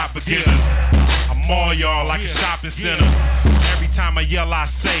that'll stop beginners. I'm all y'all like a shopping center. Every time I yell, I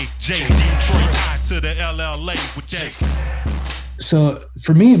say, J, Detroit high to the LLA with J. So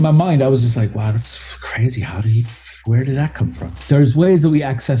for me, in my mind, I was just like, wow, that's crazy. Where did that come from? There's ways that we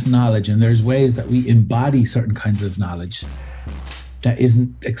access knowledge, and there's ways that we embody certain kinds of knowledge that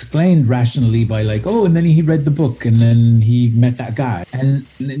isn't explained rationally by like, oh, and then he read the book and then he met that guy. And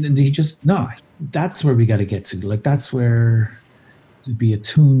he just, no, that's where we got to get to. Like, that's where to be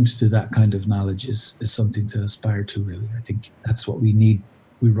attuned to that kind of knowledge is something to aspire to, really. I think that's what we need.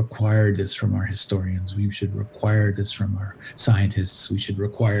 We require this from our historians. We should require this from our scientists. We should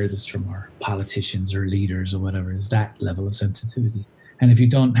require this from our politicians or leaders or whatever, is that level of sensitivity. And if you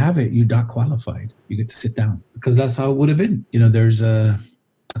don't have it, you're not qualified. You get to sit down, because that's how it would have been. You know, there's a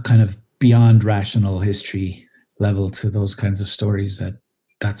kind of beyond rational history level to those kinds of stories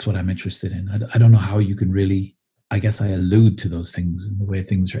that's what I'm interested in. I don't know how you can really, I guess I allude to those things in the way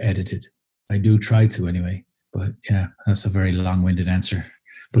things are edited. I do try to anyway, but yeah, that's a very long-winded answer.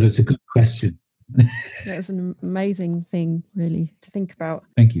 But it's a good question. That's an amazing thing, really, to think about.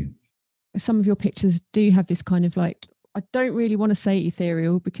 Thank you. Some of your pictures do have this kind of like, I don't really want to say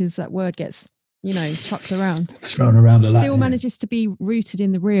ethereal because that word gets, chucked around. Thrown around a lot. Still manages to be rooted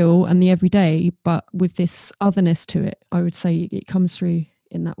in the real and the everyday, but with this otherness to it. I would say it comes through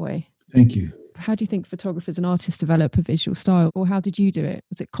in that way. Thank you. How do you think photographers and artists develop a visual style? Or how did you do it?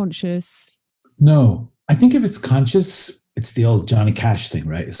 Was it conscious? No, I think if it's conscious, it's the old Johnny Cash thing,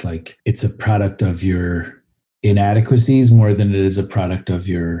 right? It's like, it's a product of your inadequacies more than it is a product of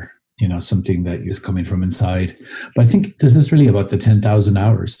your, something that is coming from inside. But I think this is really about the 10,000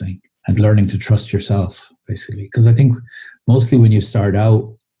 hours thing and learning to trust yourself, basically. Because I think mostly when you start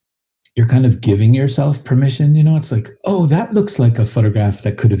out, you're kind of giving yourself permission. It's like, oh, that looks like a photograph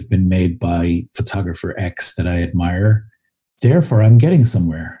that could have been made by photographer X that I admire. Therefore, I'm getting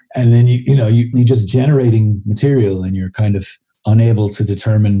somewhere. And then, you're just generating material and you're kind of unable to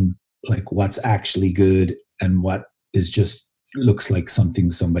determine like what's actually good and what is just looks like something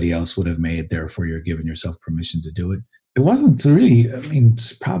somebody else would have made. Therefore, you're giving yourself permission to do it. It wasn't really,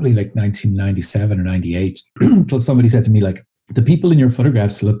 it's probably like 1997 or 98 until somebody said to me, like, the people in your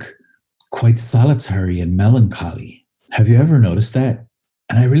photographs look quite solitary and melancholy. Have you ever noticed that?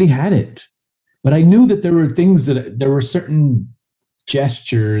 And I really had it. But I knew that there were certain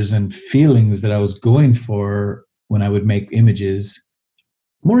gestures and feelings that I was going for when I would make images.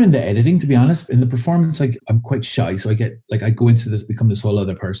 More in the editing, to be honest. In the performance, I'm quite shy. So I go into this, become this whole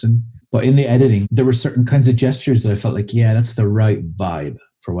other person. But in the editing, there were certain kinds of gestures that I felt like, yeah, that's the right vibe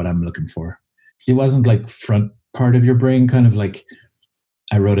for what I'm looking for. It wasn't like front part of your brain, kind of like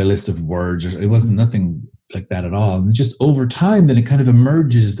I wrote a list of words. It wasn't nothing like that at all. And just over time, then it kind of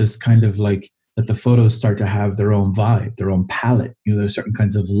emerges this kind of like, that the photos start to have their own vibe, their own palette. There's certain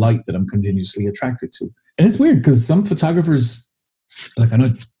kinds of light that I'm continuously attracted to. And it's weird because some photographers, like I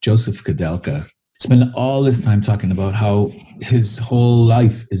know Joseph Kudelka, spend all this time talking about how his whole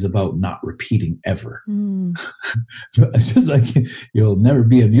life is about not repeating ever. It's just like, you'll never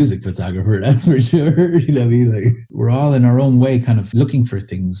be a music photographer, that's for sure. Like, we're all in our own way kind of looking for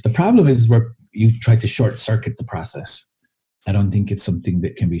things. The problem is where you try to short circuit the process. I don't think it's something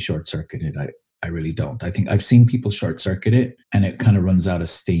that can be short circuited. I really don't. I think I've seen people short circuit it and it kind of runs out of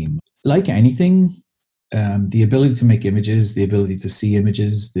steam. Like anything, the ability to make images, the ability to see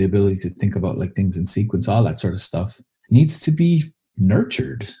images, the ability to think about like things in sequence, all that sort of stuff needs to be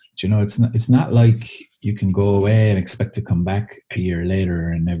nurtured. It's not like you can go away and expect to come back a year later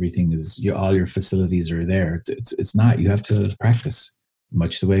and everything is, all your facilities are there. It's not. You have to practice,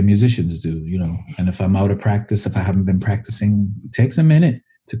 much the way musicians do, And if I'm out of practice, if I haven't been practicing, it takes a minute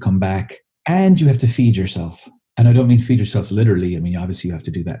to come back. And you have to feed yourself. And I don't mean feed yourself literally. I mean, obviously you have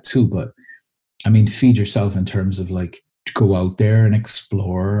to do that too, but I mean, feed yourself in terms of like, go out there and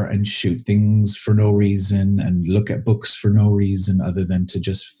explore and shoot things for no reason and look at books for no reason other than to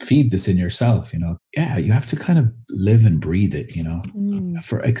just feed this in yourself, Yeah, you have to kind of live and breathe it,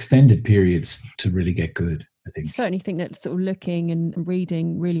 for extended periods to really get good, I think. I certainly think that sort of looking and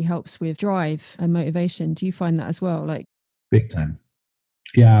reading really helps with drive and motivation. Do you find that as well? Like, big time.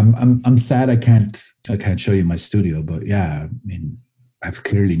 Yeah, I'm sad I can't show you my studio, but yeah, I mean, I've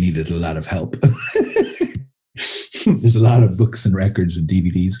clearly needed a lot of help. There's a lot of books and records and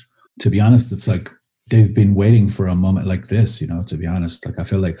DVDs. To be honest, it's like they've been waiting for a moment like this, to be honest. Like I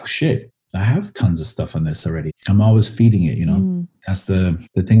feel like, oh shit, I have tons of stuff on this already. I'm always feeding it, That's the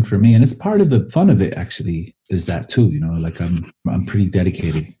thing for me. And it's part of the fun of it, actually. is that too, you know, like I'm pretty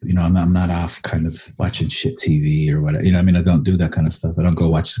dedicated, you know, I'm not off kind of watching shit TV or whatever, you know, I mean, I don't do that kind of stuff. I don't go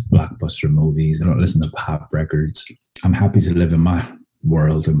watch blockbuster movies. I don't listen to pop records. I'm happy to live in my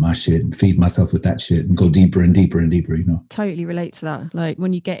world and my shit and feed myself with that shit and go deeper and deeper and deeper, you know. Totally relate to that. Like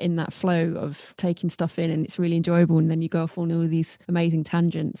when you get in that flow of taking stuff in and it's really enjoyable, and then you go off on all these amazing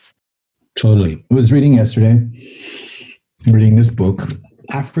tangents. Totally. I was reading yesterday, reading this book,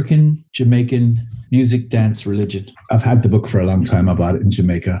 African Jamaican Music, Dance, Religion. I've had the book for a long time. I bought it in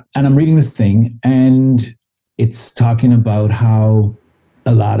Jamaica. And I'm reading this thing, and it's talking about how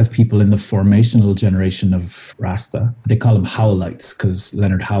a lot of people in the formational generation of Rasta, they call them Howlites because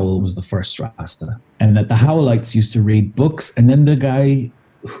Leonard Howell was the first Rasta. And that the Howlites used to read books. And then the guy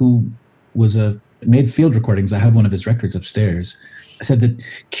who made field recordings, I have one of his records upstairs, said that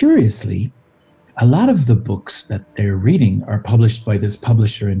curiously, a lot of the books that they're reading are published by this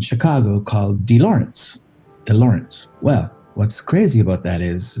publisher in Chicago called De Lawrence. Well, what's crazy about that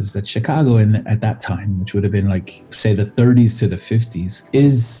is that Chicago at that time, which would have been like, say, the 30s to the 50s,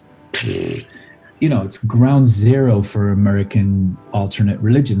 is, you know, it's ground zero for American alternate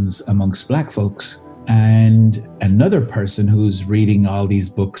religions amongst Black folks. And another person who's reading all these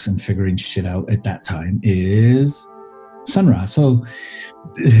books and figuring shit out at that time is Sun Ra. So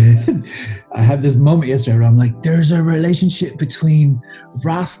I had this moment yesterday where I'm like, there's a relationship between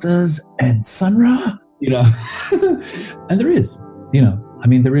Rastas and Sun Ra, you know, and there is, you know, I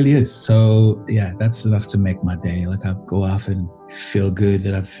mean, there really is. So yeah, that's enough to make my day. Like I go off and feel good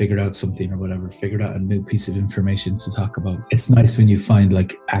that I've figured out something or whatever, figured out a new piece of information to talk about. It's nice when you find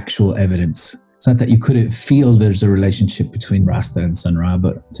like actual evidence. It's not that you couldn't feel there's a relationship between Rasta and Sun Ra,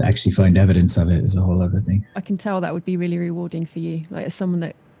 but to actually find evidence of it is a whole other thing. I can tell that would be really rewarding for you, like as someone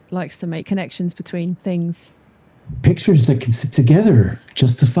that likes to make connections between things. Pictures that can sit together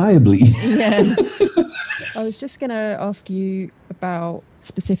justifiably. Yeah. I was just going to ask you about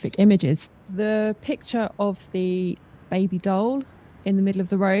specific images. The picture of the baby doll in the middle of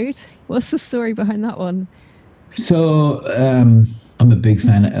the road, what's the story behind that one? So I'm a big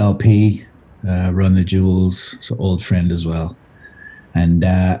fan of LP. Run the Jewels, so old friend as well, and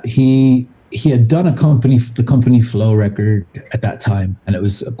he had done the company Flow record at that time, and it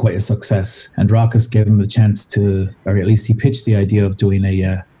was quite a success. And Rawkus gave him the chance to, or at least he pitched the idea of doing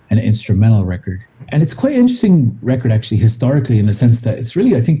an instrumental record. And it's quite an interesting record actually historically, in the sense that it's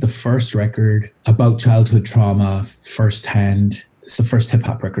really, I think, the first record about childhood trauma firsthand. It's the first hip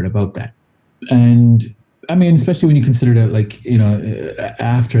hop record about that, and I mean, especially when you consider that, like, you know,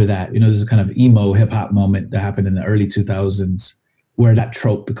 after that, you know, there's a kind of emo hip hop moment that happened in the early 2000s where that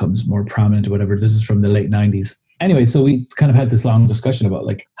trope becomes more prominent or whatever. This is from the late 90s. Anyway, so we kind of had this long discussion about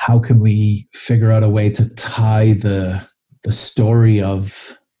like, how can we figure out a way to tie the story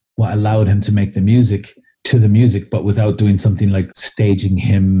of what allowed him to make the music to the music, but without doing something like staging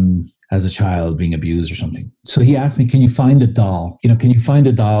him as a child being abused or something. So he asked me, can you find a doll? You know, can you find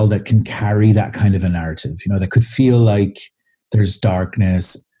a doll that can carry that kind of a narrative, you know, that could feel like there's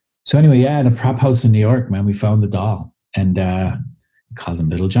darkness. So anyway, yeah, in a prop house in New York, man, we found the doll and called him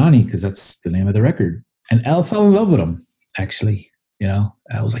Little Johnny because that's the name of the record. And Elle fell in love with him, actually. You know,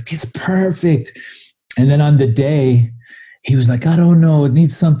 I was like, it's perfect. And then on the day, he was like, I don't know, it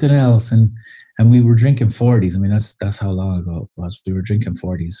needs something else. And we were drinking 40s. I mean, that's how long ago it was. We were drinking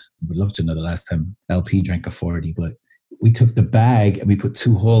 40s. We'd love to know the last time LP drank a 40, but we took the bag and we put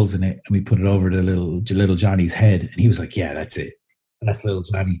 2 holes in it and we put it over to little Johnny's head. And he was like, yeah, that's it. That's Little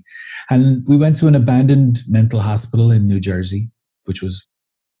Johnny. And we went to an abandoned mental hospital in New Jersey, which was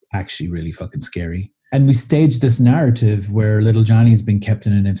actually really fucking scary. And we staged this narrative where Little Johnny's been kept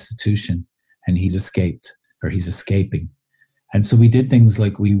in an institution and he's escaped, or he's escaping. And so we did things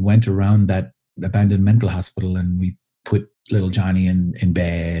like we went around that abandoned mental hospital and we put Little Johnny in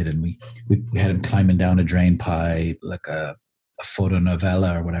bed, and we had him climbing down a drain pipe, like a photo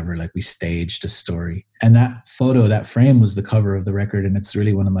novella or whatever. Like we staged a story. And that photo, that frame was the cover of the record. And it's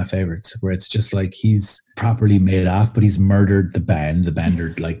really one of my favorites, where it's just like he's properly made off, but he's murdered the band. The band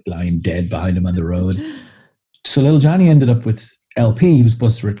are like lying dead behind him on the road. So Little Johnny ended up with LP. He was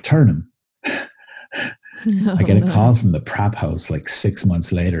supposed to return him. I get a call from the prop house like 6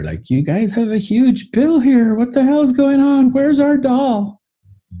 months later, like, you guys have a huge bill here. What the hell's going on? Where's our doll?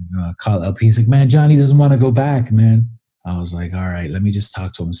 Call LP. He's like, man, Johnny doesn't want to go back, man. I was like, all right, let me just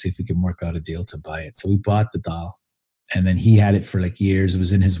talk to him and see if we can work out a deal to buy it. So we bought the doll, and then he had it for like years. It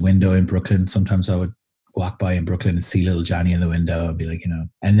was in his window in Brooklyn. Sometimes I would walk by in Brooklyn and see Little Johnny in the window and be like, you know.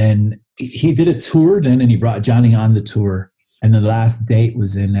 And then he did a tour then, and he brought Johnny on the tour. And the last date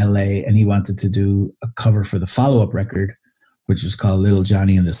was in LA, and he wanted to do a cover for the follow-up record, which was called Little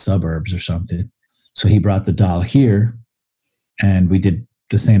Johnny in the Suburbs or something. So he brought the doll here, and we did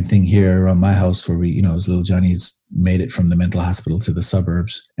the same thing here around my house where we, as little Johnny's made it from the mental hospital to the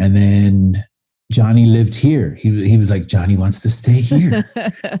suburbs. And then Johnny lived here. He was like, Johnny wants to stay here.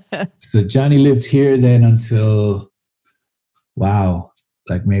 So Johnny lived here then until,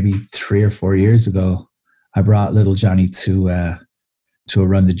 like maybe 3 or 4 years ago. I brought little Johnny to a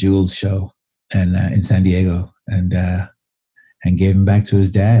Run the Jewels show and in San Diego and gave him back to his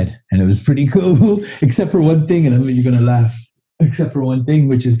dad. And it was pretty cool, except for one thing, and I mean, you're going to laugh. Except for one thing,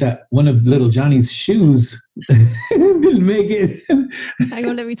 which is that one of little Johnny's shoes didn't make it. Hang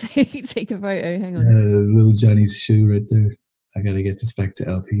on, let me take a photo. Hang on. There's little Johnny's shoe right there. I got to get this back to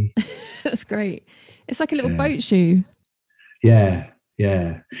LP. That's great. It's like a little boat shoe. Yeah.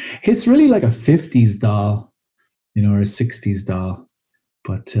 It's really like a 50s doll, or a 60s doll.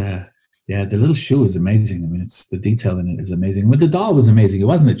 But the little shoe is amazing. I mean, it's the detail in it is amazing. But the doll was amazing. It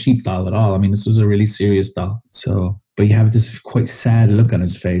wasn't a cheap doll at all. I mean, this was a really serious doll. So, but you have this quite sad look on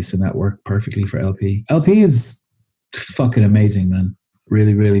his face, and that worked perfectly for LP. LP is fucking amazing, man.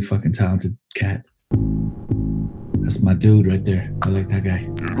 Really, really fucking talented cat. That's my dude right there. I like that guy.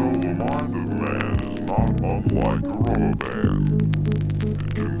 The mind of man is not unlike a rubber band.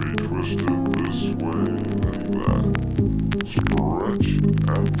 It can be twisted this way and that. Stretched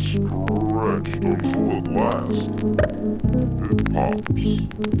and stretched until at last it pops.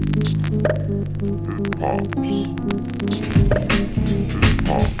 It pops.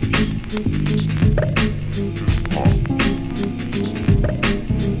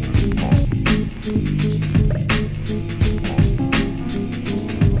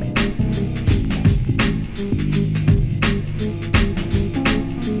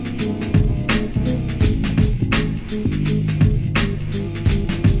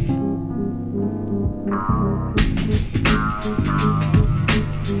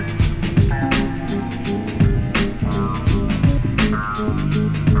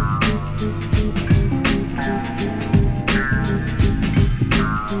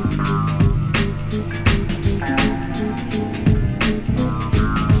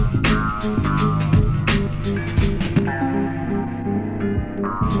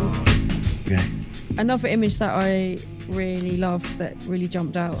 Another image that I really love that really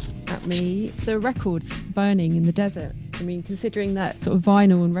jumped out at me, the records burning in the desert. I mean, considering that sort of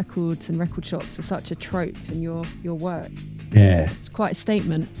vinyl and records and record shops are such a trope in your work. Yeah. It's quite a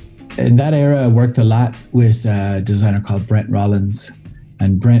statement. In that era, I worked a lot with a designer called Brent Rollins.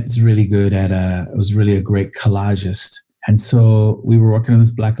 And Brent's really good was really a great collagist. And so we were working on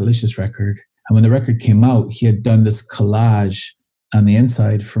this Black Alicious record. And when the record came out, he had done this collage on the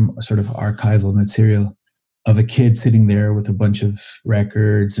inside from sort of archival material of a kid sitting there with a bunch of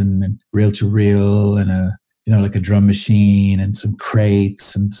records and reel-to-reel and like a drum machine and some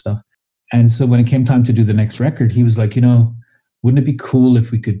crates and stuff. And so when it came time to do the next record, he was like, wouldn't it be cool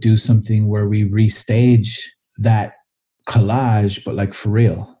if we could do something where we restage that collage, but like for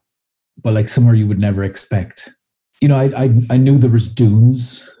real, but like somewhere you would never expect. I knew there was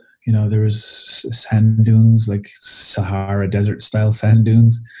dunes. There was sand dunes, like Sahara desert style sand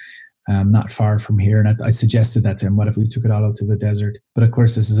dunes, not far from here. And I suggested that to him. What if we took it all out to the desert? But of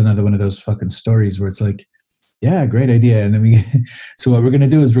course, this is another one of those fucking stories where it's like, yeah, great idea. And then so what we're going to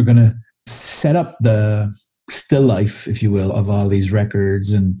do is we're going to set up the still life, if you will, of all these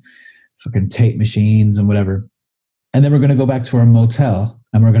records and fucking tape machines and whatever. And then we're going to go back to our motel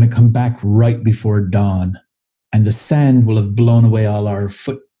and we're going to come back right before dawn. And the sand will have blown away all our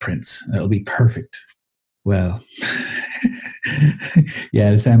footprints. It'll be perfect. Well,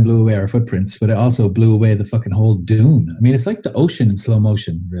 yeah, the sand blew away our footprints, but it also blew away the fucking whole dune. I mean, it's like the ocean in slow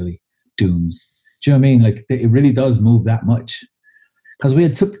motion, really, dunes. Do you know what I mean? Like, it really does move that much. Because we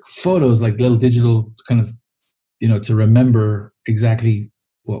had took photos, like little digital kind of, to remember exactly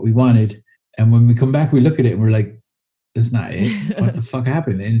what we wanted. And when we come back, we look at it and we're like, that's not it. What the fuck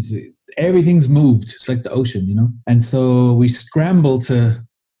happened? And everything's moved. It's like the ocean, And so we scramble to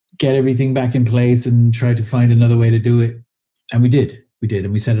get everything back in place and try to find another way to do it. And we did.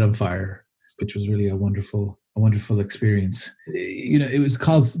 And we set it on fire, which was really a wonderful experience.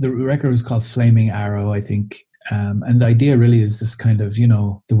 The record was called Flaming Arrow, I think. And the idea really is this kind of,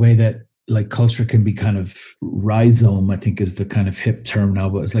 the way that like culture can be kind of rhizome, I think is the kind of hip term now,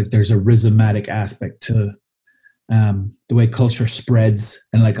 but it's like there's a rhizomatic aspect to the way culture spreads,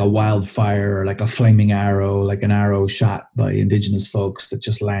 and like a wildfire or like a flaming arrow, like an arrow shot by indigenous folks that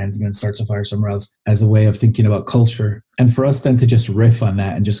just lands and then starts a fire somewhere else, as a way of thinking about culture. And for us then to just riff on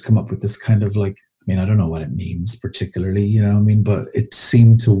that and just come up with this kind of like, I don't know what it means particularly, but it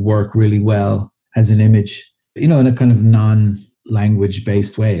seemed to work really well as an image, in a kind of non-language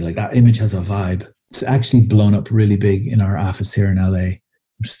based way. Like that image has a vibe. It's actually blown up really big in our office here in LA.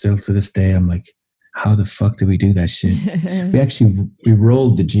 Still to this day, I'm like, how the fuck did we do that shit? we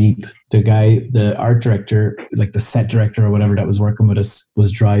rolled the Jeep. The guy, the art director, like the set director or whatever that was working with us,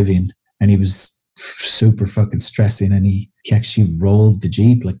 was driving, and he was super fucking stressing, and he actually rolled the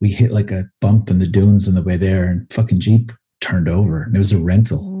Jeep. Like we hit like a bump in the dunes on the way there, and fucking Jeep turned over, and it was a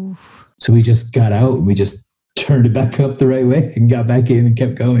rental. Oof. So we just got out and we just turned it back up the right way and got back in and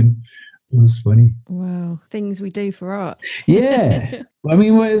kept going. It was funny. Wow. Things we do for art. Yeah. I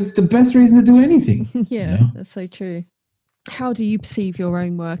mean, it's the best reason to do anything. Yeah, you know? That's so true. How do you perceive your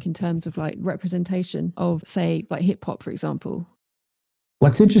own work in terms of like representation of, say, like hip hop, for example?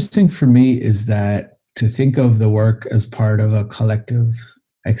 What's interesting for me is that to think of the work as part of a collective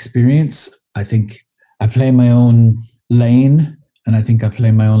experience, I think I play my own lane. And I think I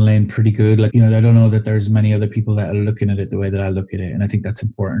play my own lane pretty good. Like, you know, I don't know that there's many other people that are looking at it the way that I look at it. And I think that's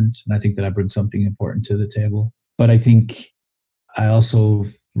important. And I think that I bring something important to the table. But I think I also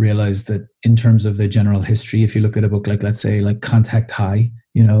realized that in terms of the general history, if you look at a book like, let's say, like Contact High,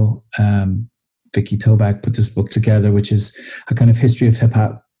 you know, Vicky Toback put this book together, which is a kind of history of hip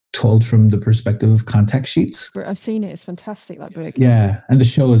hop told from the perspective of contact sheets. I've seen it. It's fantastic, that book. Yeah. And the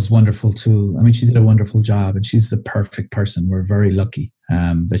show is wonderful too. I mean, she did a wonderful job, and she's the perfect person. We're very lucky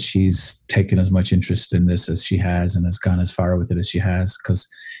that she's taken as much interest in this as she has and has gone as far with it as she has, because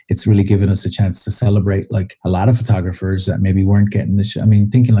it's really given us a chance to celebrate like a lot of photographers that maybe weren't getting this. I mean,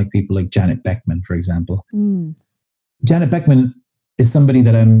 thinking like people like Janet Beckman, for example. Janet Beckman is somebody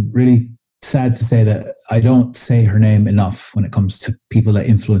that I'm really sad to say that I don't say her name enough when it comes to people that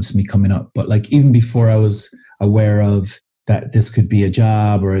influenced me coming up. But like even before I was aware of that this could be a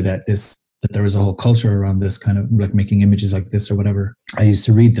job, or that there was a whole culture around this kind of like making images like this or whatever, I used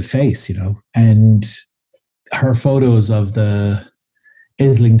to read The Face, you know, and her photos of the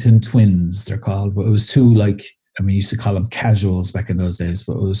Islington twins, they're called, but it was two, like, I mean, you used to call them casuals back in those days,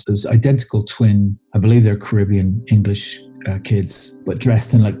 but it was identical twin. I believe they're Caribbean English kids, but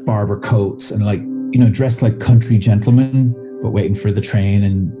dressed in like barber coats and like, you know, dressed like country gentlemen, but waiting for the train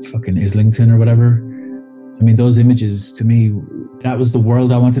in fucking Islington or whatever. I mean, those images to me, that was the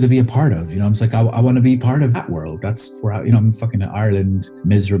world I wanted to be a part of. You know, I was like, I want to be part of that world. That's where I, you know, I'm fucking in Ireland,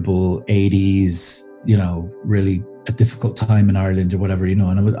 miserable 80s, you know, really a difficult time in Ireland or whatever, you know,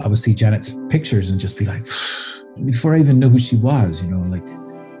 and I would see Janet's pictures and just be like, before I even knew who she was, you know, like,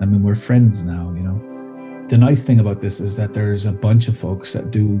 I mean, we're friends now, you know. The nice thing about this is that there's a bunch of folks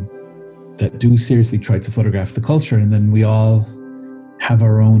that do seriously try to photograph the culture, and then we all have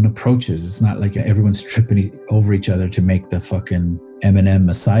our own approaches. It's not like everyone's tripping over each other to make the fucking Eminem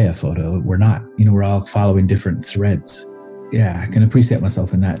Messiah photo. We're not, you know, we're all following different threads. Yeah, I can appreciate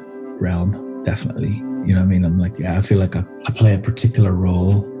myself in that realm, definitely. You know what I mean? I'm like, yeah, I feel like I play a particular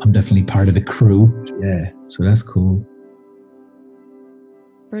role. I'm definitely part of the crew. Yeah, so that's cool.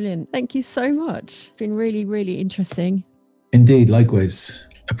 Brilliant. Thank you so much. It's been really, really interesting. Indeed, likewise.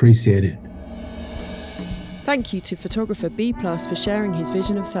 Appreciate it. Thank you to photographer B+ for sharing his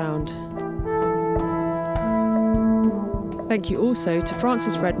vision of sound. Thank you also to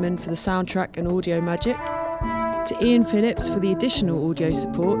Francis Redmond for the soundtrack and audio magic, to Ian Phillips for the additional audio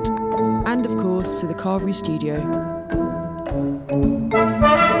support, and of course to the Carvery Studio.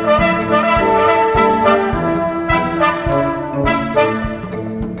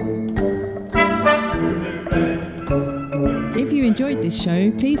 If you enjoyed this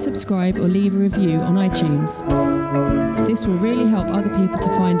show, please subscribe or leave a review on iTunes. This will really help other people to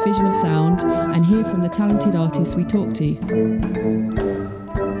find Vision of Sound and hear from the talented artists we talk to.